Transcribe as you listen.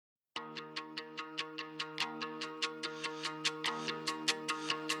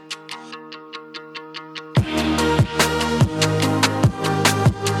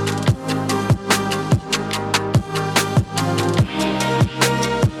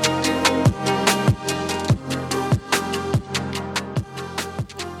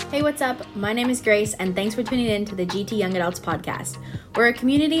Hey, what's up? My name is Grace, and thanks for tuning in to the GT Young Adults podcast. We're a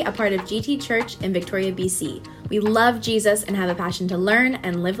community, a part of GT Church in Victoria, BC. We love Jesus and have a passion to learn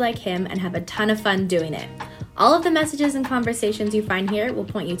and live like him and have a ton of fun doing it. All of the messages and conversations you find here will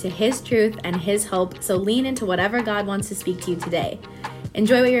point you to his truth and his hope, so lean into whatever God wants to speak to you today.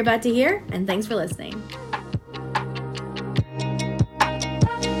 Enjoy what you're about to hear, and thanks for listening.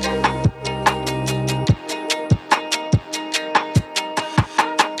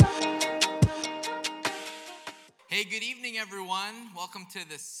 Hey, good evening, everyone. Welcome to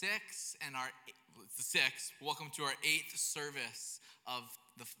the sixth. Welcome to our eighth service of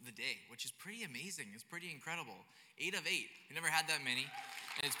the day, which is pretty amazing. It's pretty incredible. 8 of 8. We never had that many,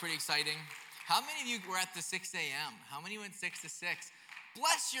 and it's pretty exciting. How many of you were at the 6 a.m.? How many went 6 to 6?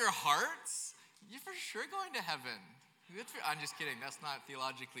 Bless your hearts. You're for sure going to heaven. I'm just kidding. That's not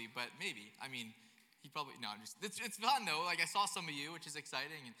theologically, but maybe. It's fun though. Like I saw some of you, which is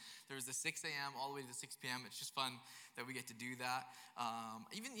exciting. And there was the 6 a.m. all the way to the 6 p.m. It's just fun that we get to do that.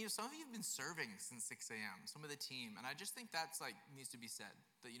 Some of you have been serving since 6 a.m. Some of the team, and I just think that's needs to be said.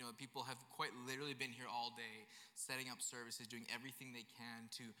 That people have quite literally been here all day, setting up services, doing everything they can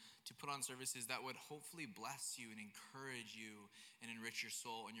to put on services that would hopefully bless you and encourage you and enrich your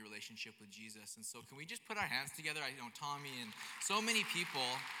soul and your relationship with Jesus. And so, can we just put our hands together? I know Tommy and so many people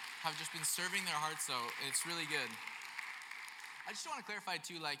have just been serving their hearts out. It's really good. I just want to clarify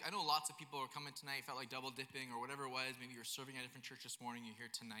too, I know lots of people are coming tonight, felt like double dipping or whatever it was. Maybe you're serving at a different church this morning, you're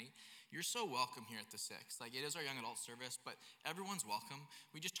here tonight. You're so welcome here at the 6. It is our young adult service, but everyone's welcome.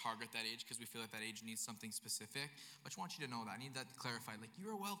 We just target that age because we feel like that age needs something specific. But I just want you to know that. I need that clarified.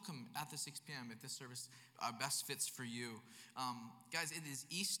 You are welcome at the 6 p.m. if this service best fits for you. Guys, it is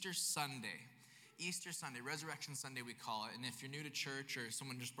Easter Sunday. Easter Sunday, Resurrection Sunday we call it. And if you're new to church or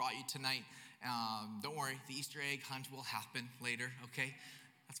someone just brought you tonight, don't worry, the Easter egg hunt will happen later, okay?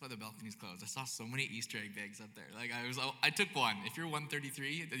 That's why the balcony's closed. I saw so many Easter egg bags up there. I took one. If you're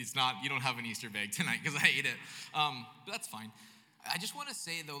 133, it's not, you don't have an Easter bag tonight because I ate it. But that's fine. I just want to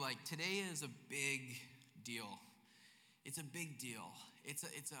say though, today is a big deal. It's a big deal. It's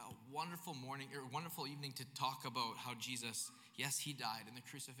a wonderful morning or wonderful evening to talk about how Jesus, yes, he died, and the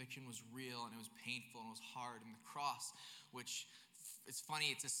crucifixion was real, and it was painful, and it was hard, and the cross, which it's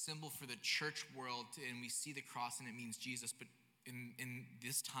funny, it's a symbol for the church world, and we see the cross, and it means Jesus, but in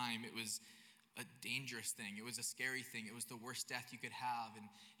this time, it was a dangerous thing. It was a scary thing. It was the worst death you could have, and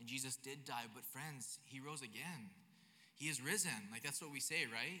Jesus did die, but friends, he rose again. He is risen. That's what we say,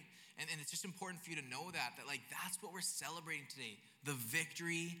 right? And it's just important for you to know that that's what we're celebrating today. The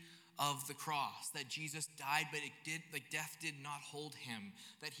victory of the cross. That Jesus died, but death did not hold him.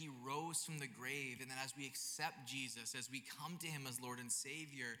 That he rose from the grave. And that as we accept Jesus, as we come to him as Lord and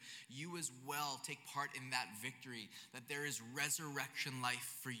Savior, you as well take part in that victory. That there is resurrection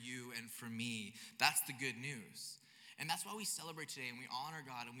life for you and for me. That's the good news. And that's why we celebrate today and we honor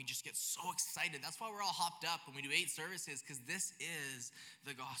God and we just get so excited. That's why we're all hopped up and we do 8 services, because this is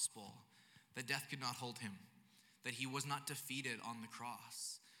the gospel. That death could not hold him. That he was not defeated on the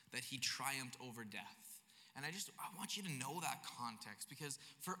cross. That he triumphed over death. And I want you to know that context, because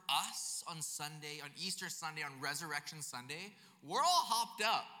for us on Sunday, on Easter Sunday, on Resurrection Sunday, we're all hopped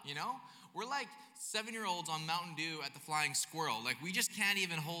up, We're like 7-year-olds on Mountain Dew at the Flying Squirrel. We just can't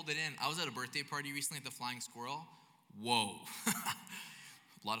even hold it in. I was at a birthday party recently at the Flying Squirrel. Whoa.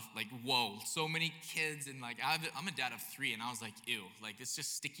 A lot of whoa, so many kids, and I'm a dad of 3, and I was like, ew, it's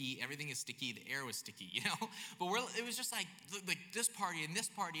just sticky, everything is sticky, the air was sticky, but it was just this party,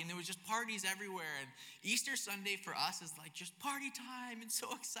 and there was just parties everywhere, and Easter Sunday for us is just party time, and so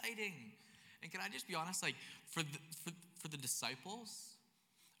exciting. And can I just be honest, for the disciples,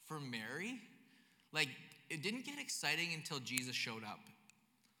 for Mary, it didn't get exciting until Jesus showed up.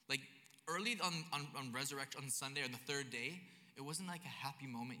 Early on Resurrection, on Sunday, on the 3rd day, it wasn't a happy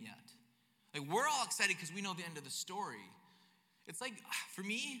moment yet. We're all excited because we know the end of the story. It's for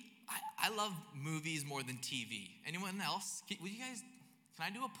me, I love movies more than TV. Anyone else? Can I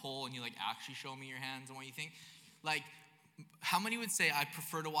do a poll and you actually show me your hands on what you think? How many would say I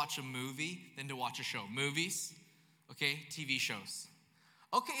prefer to watch a movie than to watch a show? Movies? Okay, TV shows.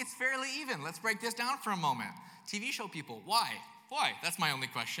 Okay, it's fairly even. Let's break this down for a moment. TV show people, why? Why? That's my only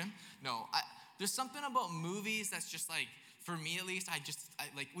question. No, there's something about movies that's just for me at least,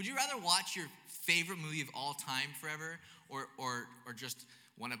 would you rather watch your favorite movie of all time forever or just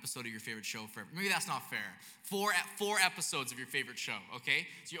one episode of your favorite show forever? Maybe that's not fair. Four episodes of your favorite show, okay?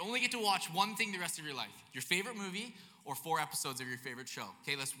 So you only get to watch one thing the rest of your life. Your favorite movie or 4 episodes of your favorite show.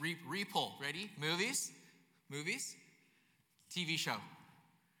 Okay, let's re-poll. Ready? Movies? TV show.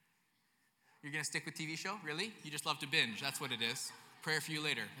 You're going to stick with TV show? Really? You just love to binge. That's what it is. Prayer for you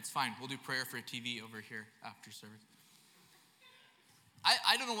later. It's fine. We'll do prayer for a TV over here after service.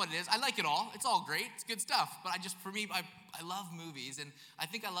 I don't know what it is. I like it all. It's all great. It's good stuff. But for me, I love movies. And I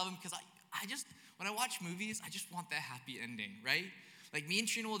think I love them because when I watch movies, I just want that happy ending, right? Like me and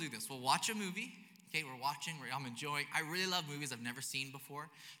Trina will do this. We'll watch a movie. Okay, I'm enjoying. I really love movies I've never seen before.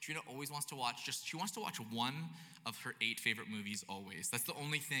 Trina always wants to watch, she wants to watch one of her 8 favorite movies always. That's the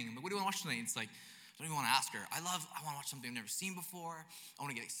only thing. I'm like, what do you want to watch tonight? It's like, I don't even want to ask her. I want to watch something I've never seen before. I want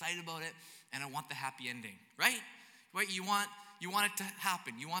to get excited about it. And I want the happy ending, right? Right? You want it to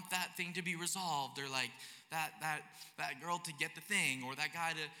happen. You want that thing to be resolved, or like that girl to get the thing, or that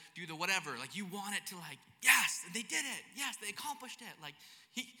guy to do the whatever. Like you want it to yes, they did it. Yes, they accomplished it. Like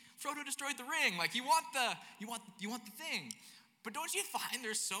Frodo destroyed the ring. Like you want the thing. But don't you find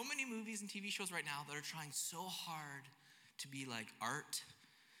there's so many movies and TV shows right now that are trying so hard to be like art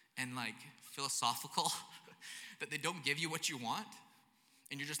and like philosophical that they don't give you what you want,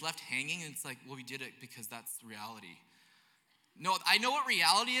 and you're just left hanging, and it's like, well, we did it because that's the reality. No, I know what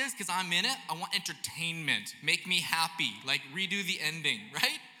reality is because I'm in it. I want entertainment. Make me happy. Like, redo the ending,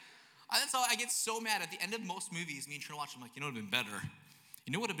 right? That's how I get so mad. At the end of most movies, me and Trina watch, I'm like, you know what would have been better?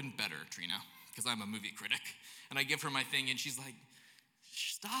 You know what would have been better, Trina? Because I'm a movie critic. And I give her my thing, and she's like,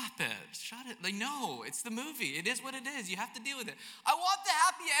 stop it. Shut it. Like, no, it's the movie. It is what it is. You have to deal with it. I want the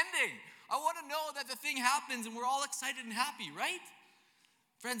happy ending. I want to know that the thing happens and we're all excited and happy, right?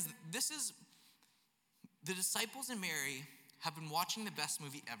 Friends, the disciples and Mary have been watching the best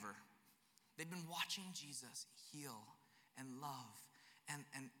movie ever. They've been watching Jesus heal and love and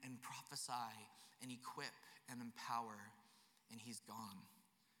prophesy and equip and empower, and he's gone.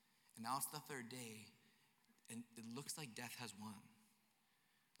 And now it's the 3rd day, and it looks like death has won.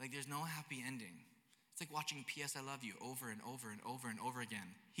 Like there's no happy ending. It's like watching P.S. I Love You over and over and over and over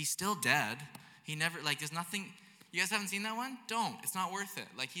again. He's still dead. He never, there's nothing. You guys haven't seen that one? Don't. It's not worth it.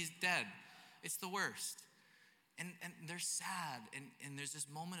 Like he's dead. It's the worst. And they're sad, and there's this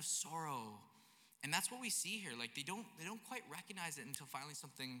moment of sorrow. And that's what we see here. Like they don't quite recognize it until finally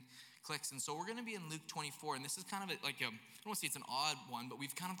something clicks. And so we're going to be in Luke 24, and this is kind of I don't want to say it's an odd one, but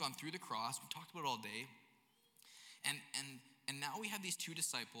we've kind of gone through the cross. We've talked about it all day. And now we have these 2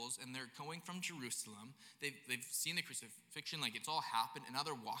 disciples, and they're going from Jerusalem. They've seen the crucifixion, like it's all happened, and now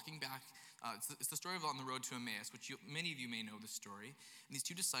they're walking back. It's the story of On the Road to Emmaus, which many of you may know the story. And these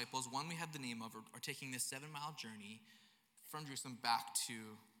 2 disciples, one we have the name of, are taking this 7-mile journey from Jerusalem back to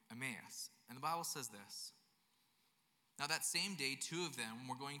Emmaus. And the Bible says this. Now that same day, 2 of them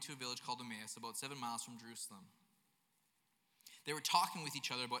were going to a village called Emmaus, about 7 miles from Jerusalem. They were talking with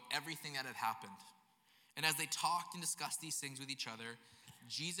each other about everything that had happened. And as they talked and discussed these things with each other,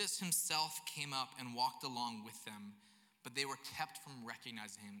 Jesus himself came up and walked along with them, but they were kept from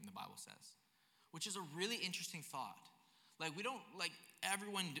recognizing him, the Bible says, which is a really interesting thought.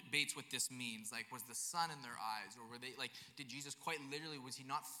 Everyone debates what this means. Like, was the sun in their eyes? Or did Jesus quite literally, was he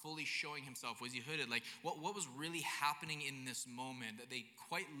not fully showing himself? Was he hooded? Like, what was really happening in this moment that they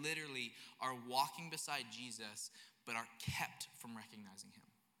quite literally are walking beside Jesus, but are kept from recognizing him?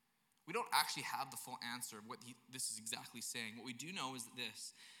 We don't actually have the full answer of what this is exactly saying. What we do know is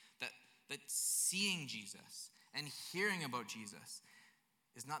that seeing Jesus and hearing about Jesus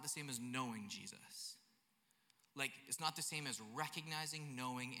is not the same as knowing Jesus. Like, it's not the same as recognizing,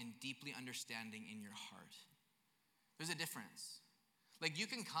 knowing, and deeply understanding in your heart. There's a difference. Like, you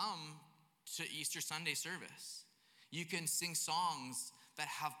can come to Easter Sunday service. You can sing songs that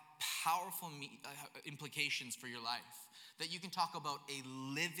have powerful implications for your life. That you can talk about a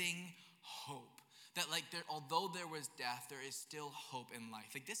living hope. That although there was death, there is still hope in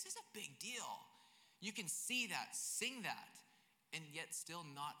life. Like, this is a big deal. You can see that, sing that, and yet still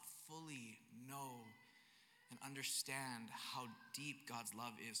not fully know and understand how deep God's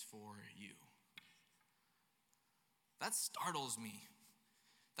love is for you. That startles me.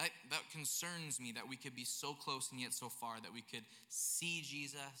 That concerns me, that we could be so close and yet so far, that we could see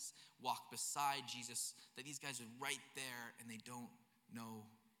Jesus, walk beside Jesus, that these guys are right there and they don't know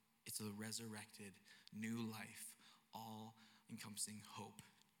it's a resurrected, new life, all-encompassing,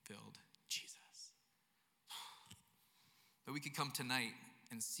 hope-filled Jesus. That we could come tonight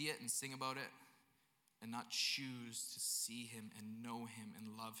and see it and sing about it and not choose to see him and know him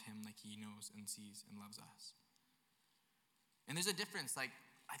and love him like he knows and sees and loves us. And there's a difference.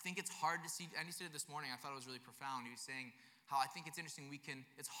 I think it's hard to see, Andy said it this morning, I thought it was really profound. He was saying how I think it's interesting,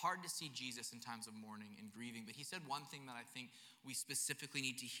 it's hard to see Jesus in times of mourning and grieving, but he said one thing that I think we specifically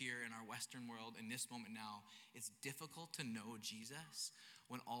need to hear in our Western world in this moment now. It's difficult to know Jesus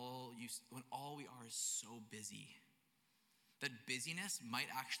when all we are is so busy. That busyness might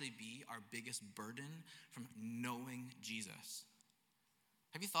actually be our biggest burden from knowing Jesus.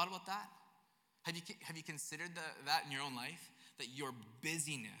 Have you thought about that? Have you considered that in your own life? That your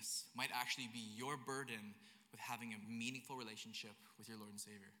busyness might actually be your burden with having a meaningful relationship with your Lord and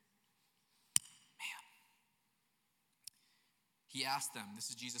Savior. Man. He asked them, this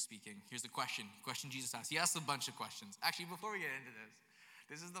is Jesus speaking. Here's the question Jesus asked. He asked a bunch of questions. Actually, before we get into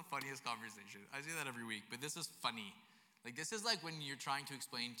this is the funniest conversation. I say that every week, but this is funny. Like, this is like when you're trying to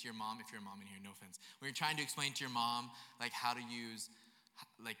explain to your mom, if you're a mom in here, no offense. When you're trying to explain to your mom, like, how to use,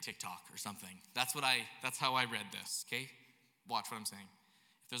 like, TikTok or something. That's how I read this, okay? Watch what I'm saying.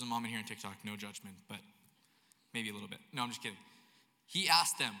 If there's a mom in here on TikTok, no judgment, but maybe a little bit. No, I'm just kidding. He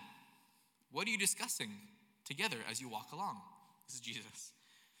asked them, what are you discussing together as you walk along? This is Jesus.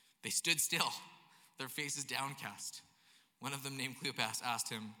 They stood still, their faces downcast. One of them, named Cleopas, asked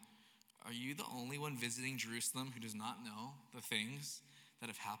him, are you the only one visiting Jerusalem who does not know the things that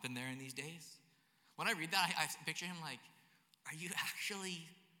have happened there in these days? When I read that, I picture him like, are you actually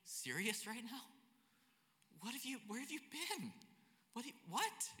serious right now? Where have you been? What?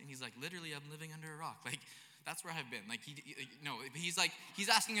 And he's like, literally, I'm living under a rock. Like, that's where I've been. Like, he's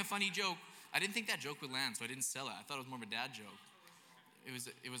asking a funny joke. I didn't think that joke would land, so I didn't sell it. I thought it was more of a dad joke.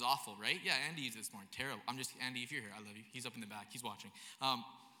 It was awful, right? Yeah, Andy used this morning. Terrible. Andy, if you're here, I love you. He's up in the back. He's watching.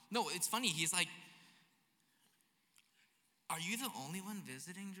 No, it's funny. He's like, are you the only one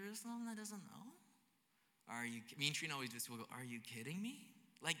visiting Jerusalem that doesn't know? Me and Trina always just will go, are you kidding me?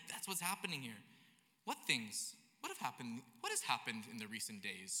 Like, that's what's happening here. What things? What have happened? What has happened in the recent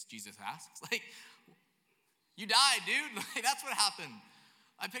days? Jesus asks. Like, you died, dude. Like, that's what happened.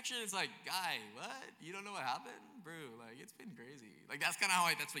 I picture it's like, guy, what? You don't know what happened? Bro, like, it's been crazy. Like, that's kind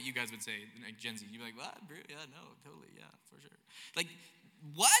of that's what you guys would say, like Gen Z. You'd be like, what, bro? Yeah, no, totally, yeah, for sure. Like,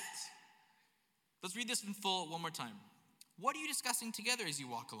 what? Let's read this in full one more time. What are you discussing together as you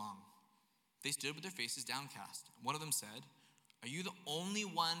walk along? They stood with their faces downcast. One of them said, are you the only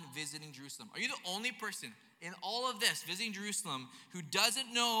one visiting Jerusalem? Are you the only person in all of this visiting Jerusalem who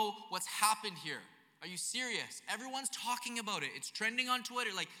doesn't know what's happened here? Are you serious? Everyone's talking about it. It's trending on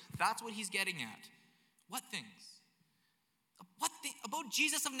Twitter. Like, that's what he's getting at. What things? About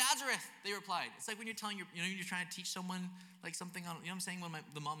Jesus of Nazareth, they replied. It's like when you're telling you're trying to teach someone like something on, you know what I'm saying, when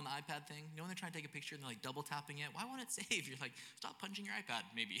the mom and the iPad thing, you know when they're trying to take a picture and they're like double tapping it, why won't it save? You're like, stop punching your iPad,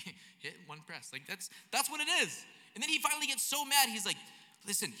 maybe. Hit one press. Like, that's what it is. And then he finally gets so mad, he's like,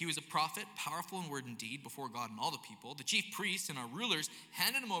 listen, he was a prophet, powerful in word and deed before God and all the people. The chief priests and our rulers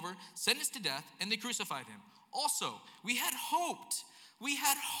handed him over, sentenced to death, and they crucified him. Also, we had hoped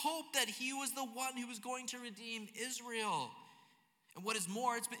that he was the one who was going to redeem Israel. And what is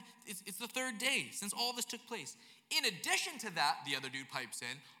more, it's the third day since all this took place. In addition to that, the other dude pipes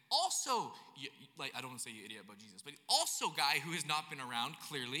in, also, like, I don't want to say you idiot about Jesus, but also guy who has not been around,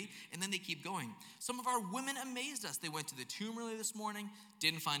 clearly. And then they keep going. Some of our women amazed us. They went to the tomb early this morning,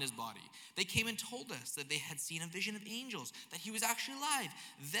 didn't find his body. They came and told us that they had seen a vision of angels, that he was actually alive.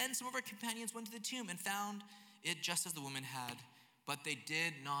 Then some of our companions went to the tomb and found it just as the woman had, but they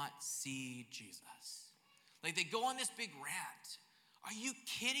did not see Jesus. Like, they go on this big rant. Are you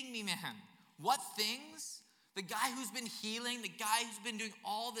kidding me, man? What things? The guy who's been healing, the guy who's been doing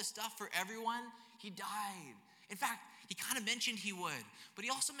all this stuff for everyone, he died. In fact, he kind of mentioned he would, but he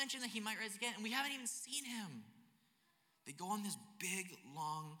also mentioned that he might rise again, and we haven't even seen him. They go on this big,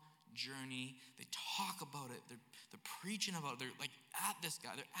 long journey. They talk about it. They're preaching about it. They're like at this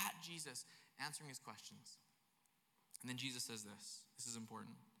guy. They're at Jesus, answering his questions. And then Jesus says this. This is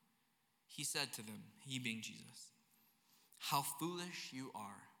important. He said to them, he being Jesus, how foolish you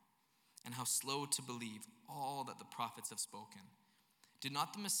are, and how slow to believe all that the prophets have spoken. Did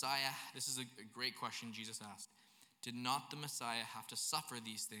not the Messiah, this is a great question Jesus asked, did not the Messiah have to suffer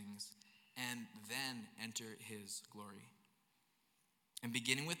these things and then enter his glory? And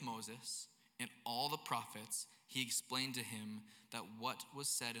beginning with Moses and all the prophets, he explained to him that what was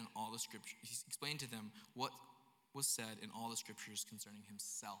said in all the scriptures, he explained to them what was said in all the scriptures concerning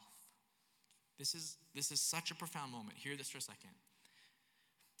himself. This is such a profound moment. Hear this for a second.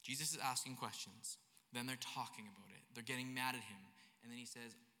 Jesus is asking questions. Then they're talking about it. They're getting mad at him. And then he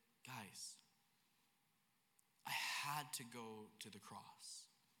says, guys, I had to go to the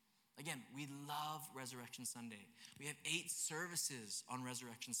cross. Again, we love Resurrection Sunday. We have 8 services on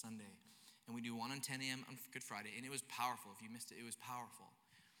Resurrection Sunday. And we do one on 10 a.m. on Good Friday. And it was powerful. If you missed it, it was powerful.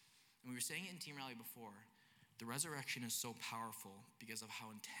 And we were saying it in Team Rally before. The resurrection is so powerful because of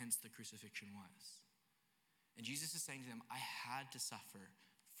how intense the crucifixion was. And Jesus is saying to them, I had to suffer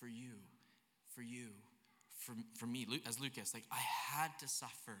for you, for me, as Lukas. Like, I had to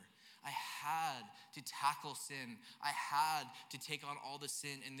suffer. I had to tackle sin. I had to take on all the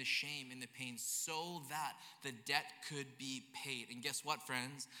sin and the shame and the pain so that the debt could be paid. And guess what,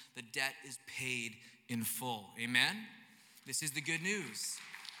 friends? The debt is paid in full. Amen? This is the good news.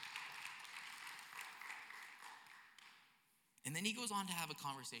 And then he goes on to have a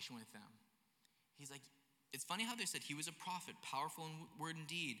conversation with them. He's like, it's funny how they said he was a prophet, powerful in word and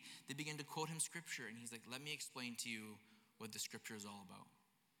deed. They began to quote him scripture. And he's like, let me explain to you what the scripture is all about.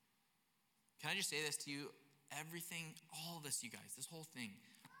 Can I just say this to you? Everything, all of this, you guys, this whole thing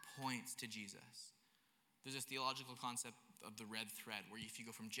points to Jesus. There's this theological concept of the red thread, where if you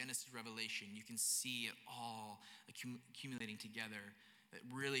go from Genesis to Revelation, you can see it all accumulating together. It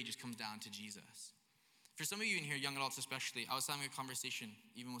really just comes down to Jesus. For some of you in here, young adults especially, I was having a conversation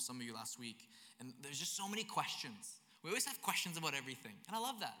even with some of you last week, and there's just so many questions. We always have questions about everything, and I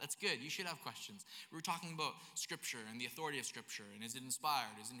love that. That's good. You should have questions. We were talking about Scripture and the authority of Scripture, and is it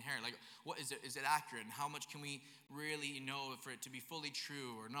inspired? Is it inherent? Like, what is it? Is it accurate? And how much can we really know for it to be fully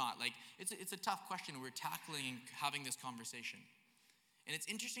true or not? Like, it's a tough question. We're tackling and having this conversation, and it's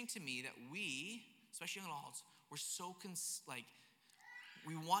interesting to me that we, especially young adults, we're so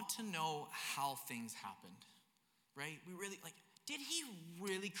we want to know how things happened, right? We really, did he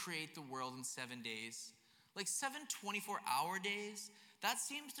really create the world in 7 days? 7 24-hour days? That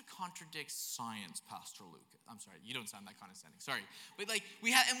seems to contradict science, Pastor Lukas. I'm sorry, you don't sound that condescending, sorry. But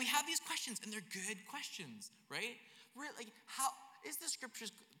we have these questions, and they're good questions, right? How is the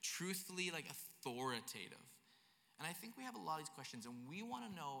scriptures truthfully authoritative? And I think we have a lot of these questions, and we want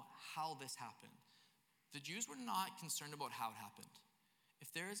to know how this happened. The Jews were not concerned about how it happened. If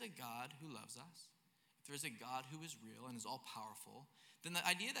there is a God who loves us, if there is a God who is real and is all-powerful, then the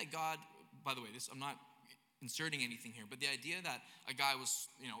idea that God, by the way, I'm not inserting anything here, but the idea that a guy was,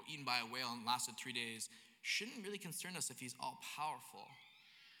 eaten by a whale and lasted 3 days shouldn't really concern us if he's all-powerful.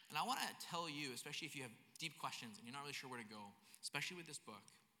 And I want to tell you, especially if you have deep questions and you're not really sure where to go, especially with this book,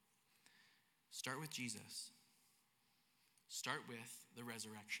 start with Jesus. Start with the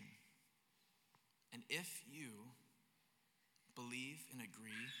resurrection. And if you believe and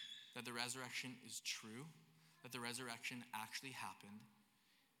agree that the resurrection is true, that the resurrection actually happened,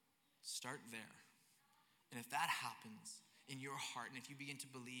 start there. And if that happens in your heart, and if you begin to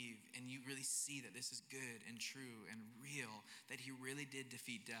believe and you really see that this is good and true and real, that he really did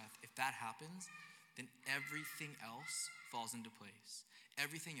defeat death, if that happens, then everything else falls into place.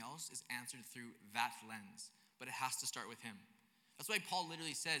 Everything else is answered through that lens, but it has to start with him. That's why Paul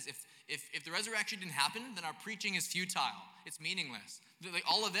literally says, if the resurrection didn't happen, then our preaching is futile. It's meaningless.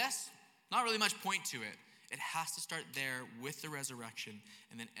 All of this, not really much point to it. It has to start there with the resurrection,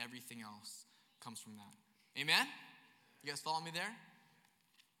 and then everything else comes from that. Amen? You guys follow me there?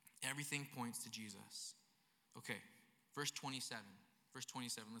 Everything points to Jesus. Okay, verse 27. Verse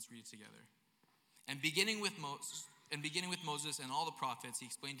 27, let's read it together. And beginning with Moses and all the prophets, he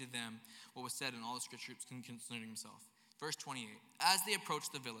explained to them what was said in all the scriptures concerning himself. Verse 28, as they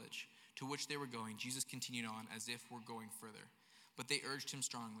approached the village to which they were going, Jesus continued on as if we're going further. But they urged him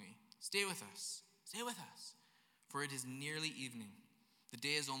strongly, stay with us, for it is nearly evening. The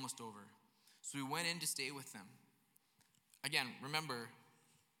day is almost over. So we went in to stay with them. Again, remember,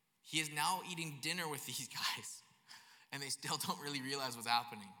 he is now eating dinner with these guys, and they still don't really realize what's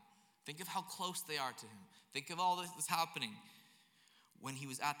happening. Think of how close they are to him. Think of all this happening. When he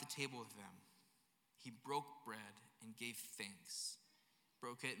was at the table with them, he broke bread and gave thanks,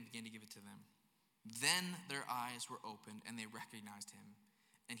 broke it and began to give it to them. Then their eyes were opened and they recognized him,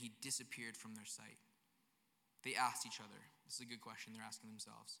 and he disappeared from their sight. They asked each other, this is a good question they're asking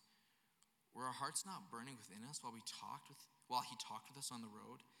themselves, were our hearts not burning within us while he talked with us on the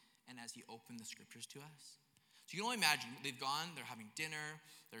road and as he opened the scriptures to us? So you can only imagine, they've gone, they're having dinner,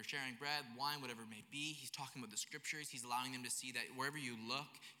 they're sharing bread, wine, whatever it may be. He's talking about the scriptures. He's allowing them to see that wherever you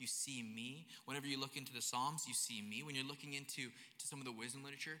look, you see me. Whenever you look into the Psalms, you see me. When you're looking into some of the wisdom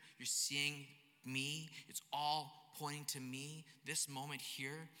literature, you're seeing me. It's all pointing to me. This moment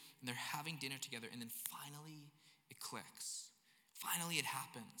here, and they're having dinner together, and then finally it clicks. Finally it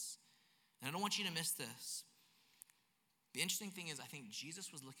happens. And I don't want you to miss this. The interesting thing is, I think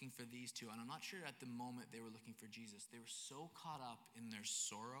Jesus was looking for these two, and I'm not sure at the moment they were looking for Jesus. They were so caught up in their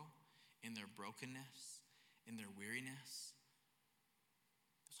sorrow, in their brokenness, in their weariness.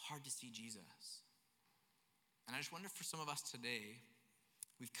 It was hard to see Jesus. And I just wonder for some of us today,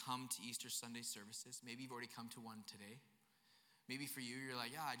 we've come to Easter Sunday services. Maybe you've already come to one today. Maybe for you, you're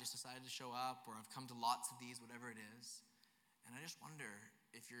like, yeah, I just decided to show up, or I've come to lots of these, whatever it is. And I just wonder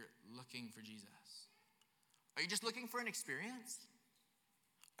if you're looking for Jesus. Are you just looking for an experience?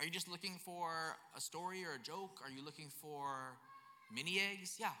 Are you just looking for a story or a joke? Are you looking for Mini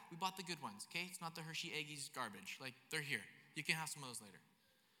eggs, yeah, we bought the good ones, okay? It's not the Hershey Eggies garbage. Like, they're here. You can have some of those later.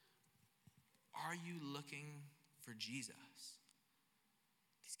 Are you looking for Jesus?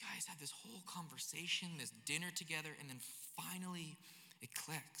 These guys had this whole conversation, this dinner together, and then finally it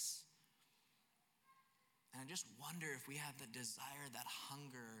clicks. And I just wonder if we have that desire, that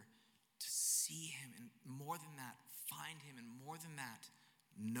hunger to see him, and more than that, find him, and more than that,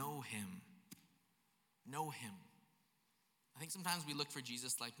 know him. Know him. I think sometimes we look for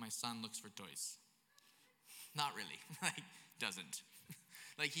Jesus like my son looks for toys. Not really. Like, doesn't.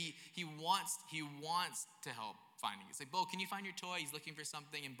 Like he wants to help finding it. It's like, Bo, can you find your toy? He's looking for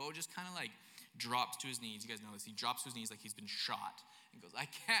something, and Bo just kind of like drops to his knees. You guys know this. He drops to his knees like he's been shot and goes, I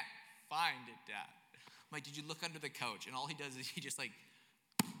can't find it, Dad. I'm like, did you look under the couch? And all he does is he just like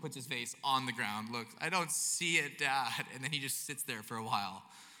puts his face on the ground, looks, I don't see it, Dad. And then he just sits there for a while,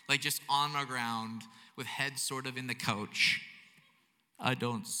 like just on the ground with head sort of in the couch. I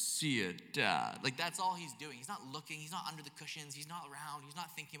don't see it, Dad. Like, that's all he's doing. He's not looking. He's not under the cushions. He's not around. He's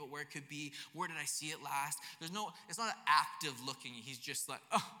not thinking about where it could be. Where did I see it last? It's not an active looking. He's just like,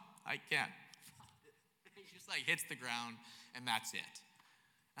 oh, I can't. He just like hits the ground, and that's it.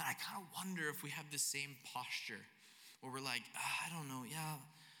 And I kind of wonder if we have the same posture where we're like, I don't know, yeah.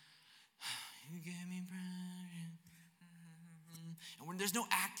 You give me pressure. And when there's no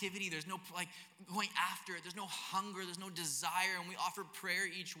activity, there's no like going after it, there's no hunger, there's no desire, and we offer prayer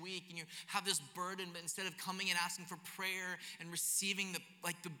each week, and you have this burden, but instead of coming and asking for prayer and receiving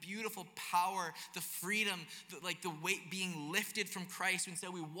the beautiful power, the freedom, the weight being lifted from Christ,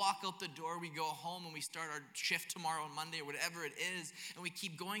 instead we walk out the door, we go home, and we start our shift tomorrow on Monday or whatever it is, and we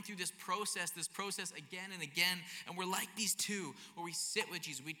keep going through this process again and again, and we're like these two, where we sit with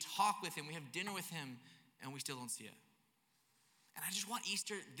Jesus, we talk with him, we have dinner with him, and we still don't see it. And I just want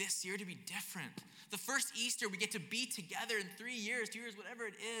Easter this year to be different. The first Easter we get to be together in 3 years, 2 years, whatever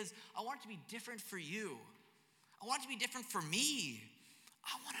it is. I want it to be different for you. I want it to be different for me.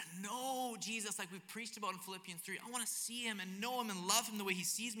 I want to know Jesus like we've preached about in Philippians 3. I want to see him and know him and love him the way he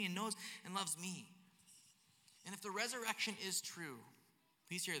sees me and knows and loves me. And if the resurrection is true,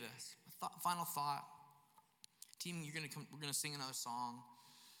 please hear this. Final thought. Team, we're going to sing another song.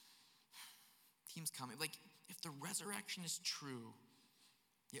 Team's coming. Like, if the resurrection is true,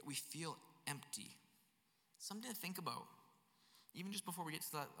 yet we feel empty, something to think about. Even just before we get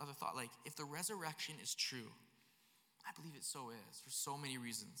to that other thought, like, if the resurrection is true, I believe it so is, for so many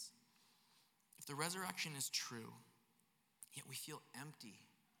reasons. If the resurrection is true, yet we feel empty,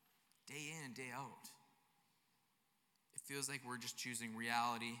 day in and day out, it feels like we're just choosing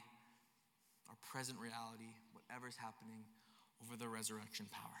reality, our present reality, whatever's happening, over the resurrection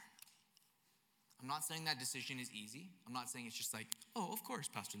power. I'm not saying that decision is easy. I'm not saying it's just like, oh, of course,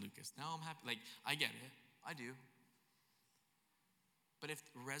 Pastor Lukas. Now I'm happy. Like, I get it. I do. But if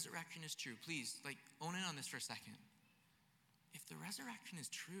the resurrection is true, please, like, own in on this for a second. If the resurrection is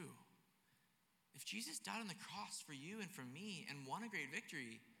true, if Jesus died on the cross for you and for me and won a great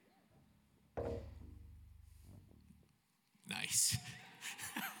victory, nice.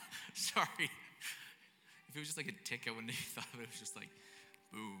 Sorry. If it was just like a tick, I wouldn't have thought of it. It was just like,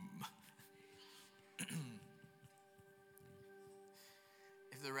 boom.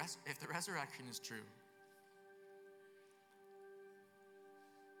 If the resurrection is true,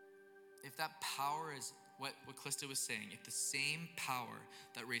 if that power is what Calista was saying, if the same power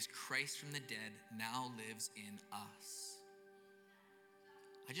that raised Christ from the dead now lives in us,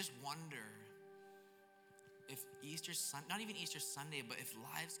 I just wonder if not even Easter Sunday, but if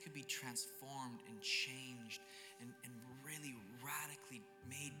lives could be transformed and changed and really radically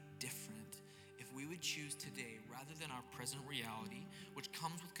made different, if we would choose today, rather than our present reality, which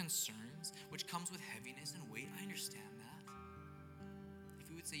comes with concerns, which comes with heaviness and weight, I understand that. If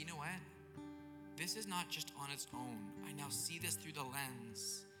we would say, you know what? This is not just on its own. I now see this through the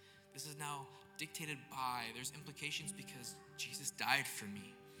lens. This is now dictated by, there's implications because Jesus died for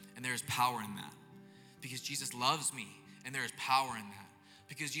me, and there is power in that. Because Jesus loves me, and there is power in that.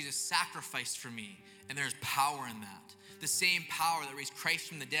 Because Jesus sacrificed for me, and there is power in that. The same power that raised Christ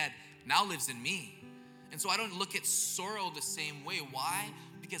from the dead now lives in me. And so I don't look at sorrow the same way. Why?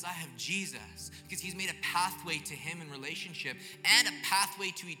 Because I have Jesus. Because he's made a pathway to him in relationship and a pathway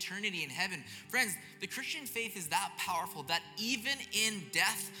to eternity in heaven. Friends, the Christian faith is that powerful that even in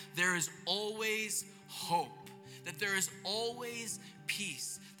death, there is always hope. That there is always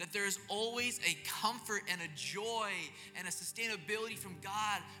peace. That there is always a comfort and a joy and a sustainability from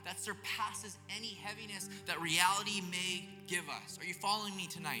God that surpasses any heaviness that reality may give us. Are you following me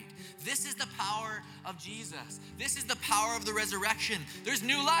tonight? This is the power of Jesus. This is the power of the resurrection. There's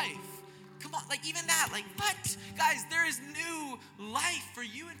new life. come on, like even that, like what? Guys, there is new life for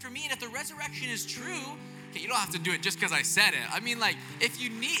you and for me. And if the resurrection is true, okay, you don't have to do it just because I said it. I mean, like, if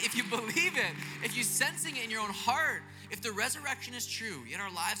you believe it, if you're sensing it in your own heart, if the resurrection is true, yet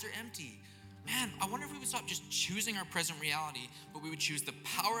our lives are empty, man, I wonder if we would stop just choosing our present reality, but we would choose the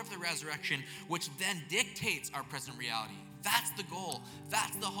power of the resurrection, which then dictates our present reality. That's the goal.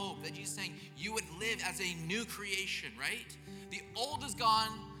 That's the hope, that Jesus is saying you would live as a new creation, right? The old is gone,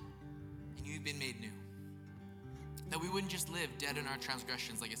 and you've been made new. That we wouldn't just live dead in our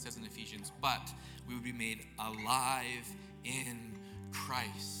transgressions, like it says in Ephesians, but we would be made alive in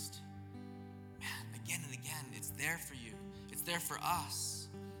Christ. Man, again and again, it's there for you. It's there for us.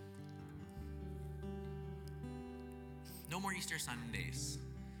 No more Easter Sundays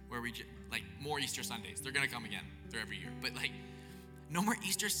where we more Easter Sundays. They're going to come again. They're every year. But no more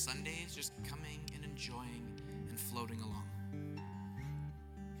Easter Sundays just coming and enjoying and floating along.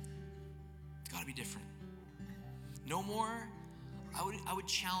 It's got to be different. No more. I would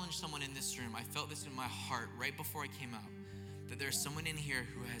challenge someone in this room. I felt this in my heart right before I came out, that there's someone in here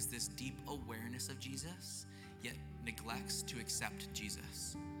who has this deep awareness of Jesus, yet neglects to accept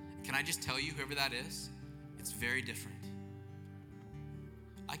Jesus. Can I just tell you, whoever that is, it's very different.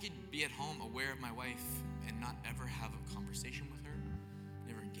 I could be at home aware of my wife and not ever have a conversation with her,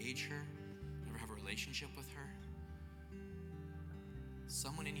 never engage her, never have a relationship with her.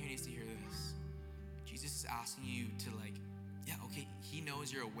 Someone in here needs to hear this. Jesus is asking you to he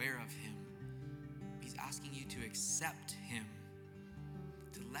knows you're aware of him. He's asking you to accept him,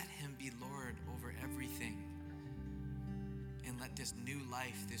 to let him be Lord over everything. And let this new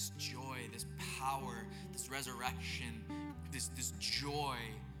life, this joy, this power, this resurrection, this joy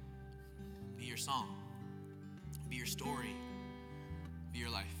be your song, be your story, be your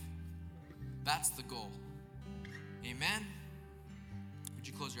life. That's the goal. Amen? Would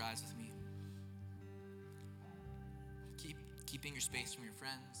you close your eyes with me? Keeping your space from your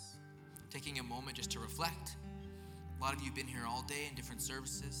friends, taking a moment just to reflect. A lot of you have been here all day in different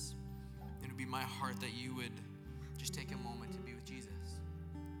services. It would be my heart that you would just take a moment to be with Jesus.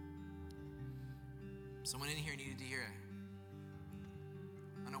 Someone in here needed to hear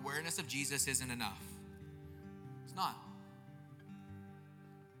it. An awareness of Jesus isn't enough. It's not.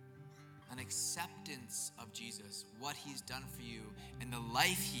 An acceptance of Jesus, what he's done for you, and the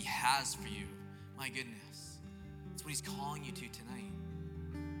life he has for you. My goodness. That's what he's calling you to tonight.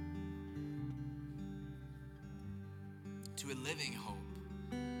 To a living hope.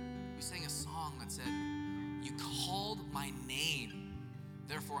 We sang a song that said, "You called my name,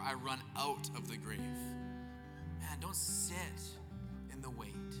 therefore I run out of the grave." Man, don't sit in the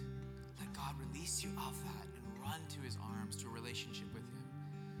weight. Let God release you of that and run to his arms, to a relationship with him.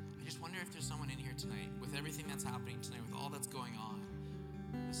 I just wonder if there's someone in here tonight, with everything that's happening tonight, with all that's going on.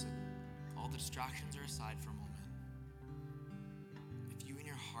 Listen, all the distractions are aside for a moment. If you in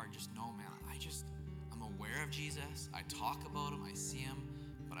your heart just know, man, I'm aware of Jesus. I talk about him, I see him,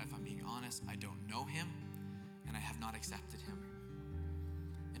 but if I'm being honest, I don't know him, and I have not accepted him.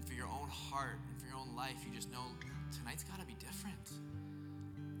 And for your own heart and for your own life, you just know tonight's got to be different.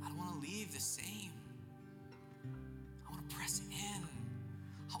 I don't want to leave the same. I want to press in.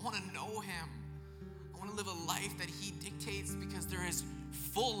 I want to know him. I want to live a life that he dictates, because there is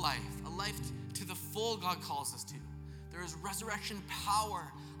full life, a life to the full God calls us to. There is resurrection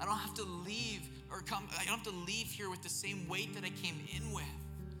power. I don't have to leave I don't have to leave here with the same weight that I came in with.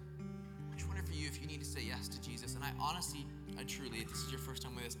 I just wonder for you if you need to say yes to Jesus. And I truly, if this is your first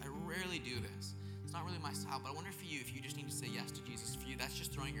time with us, I rarely do this. It's not really my style, but I wonder for you if you just need to say yes to Jesus. For you, that's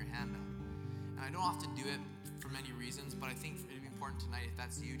just throwing your hand up. And I don't often do it for many reasons, but I think it would be important tonight, if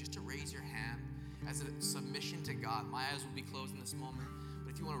that's you, just to raise your hand as a submission to God. My eyes will be closed in this moment,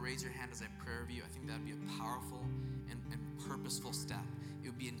 but if you want to raise your hand as I pray over you, I think that would be a powerful and purposeful step. It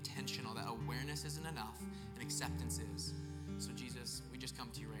would be intentional, that awareness isn't enough and acceptance is. So Jesus, we just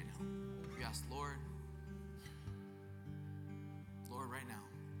come to you right now. We ask, Lord, right now,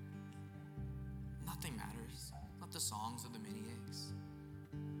 nothing matters. Not the songs or the mini eggs.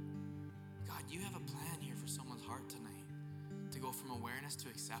 God, you have a plan here for someone's heart tonight, to go from awareness to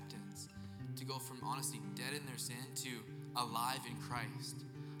acceptance, to go from honestly dead in their sin to alive in Christ.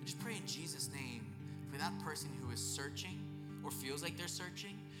 I just pray in Jesus' name for that person who is searching or feels like they're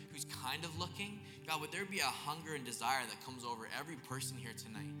searching, who's kind of looking. God, would there be a hunger and desire that comes over every person here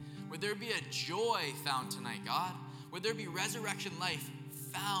tonight? Would there be a joy found tonight, God? Would there be resurrection life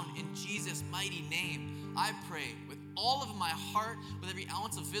found in Jesus' mighty name? I pray with all of my heart, with every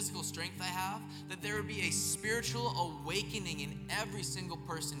ounce of physical strength I have, that there would be a spiritual awakening in every single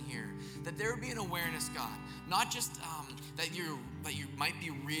person here. that there would be an awareness, God, not just that you might be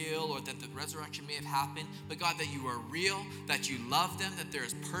real or that the resurrection may have happened, but God, that you are real, that you love them, that there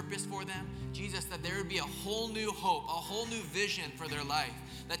is purpose for them. Jesus, that there would be a whole new hope, a whole new vision for their life,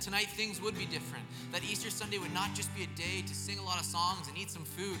 that tonight things would be different, that Easter Sunday would not just be a day to sing a lot of songs and eat some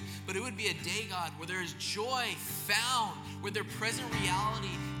food, but it would be a day, God, where there is joy found, where their present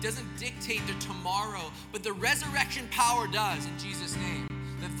reality doesn't dictate their tomorrow, but the resurrection power does, in Jesus' name.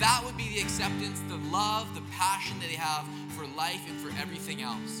 That would be the acceptance, the love, the passion that they have for life and for everything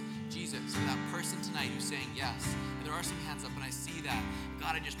else. Jesus, for that person tonight who's saying yes, and there are some hands up and I see that.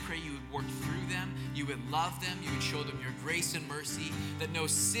 God, I just pray you would work through them, you would love them, you would show them your grace and mercy, that no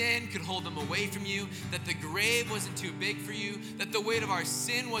sin could hold them away from you, that the grave wasn't too big for you, that the weight of our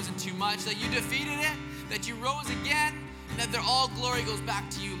sin wasn't too much, that you defeated it, that you rose again, and that all glory goes back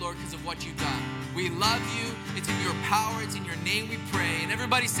to you, Lord, because of what you've done. We love you. It's in your power. It's in your name we pray. And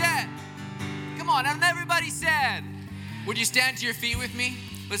everybody said, come on, and everybody said, would you stand to your feet with me?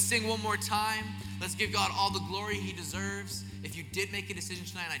 Let's sing one more time. Let's give God all the glory he deserves. If you did make a decision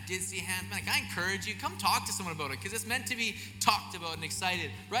tonight, and I did see hands, man, I encourage you, come talk to someone about it, because it's meant to be talked about and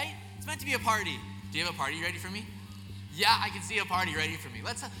excited, right? It's meant to be a party. Do you have a party ready for me? Yeah, I can see a party ready for me.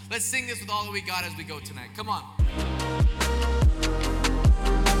 Let's sing this with all that we got as we go tonight. Come on.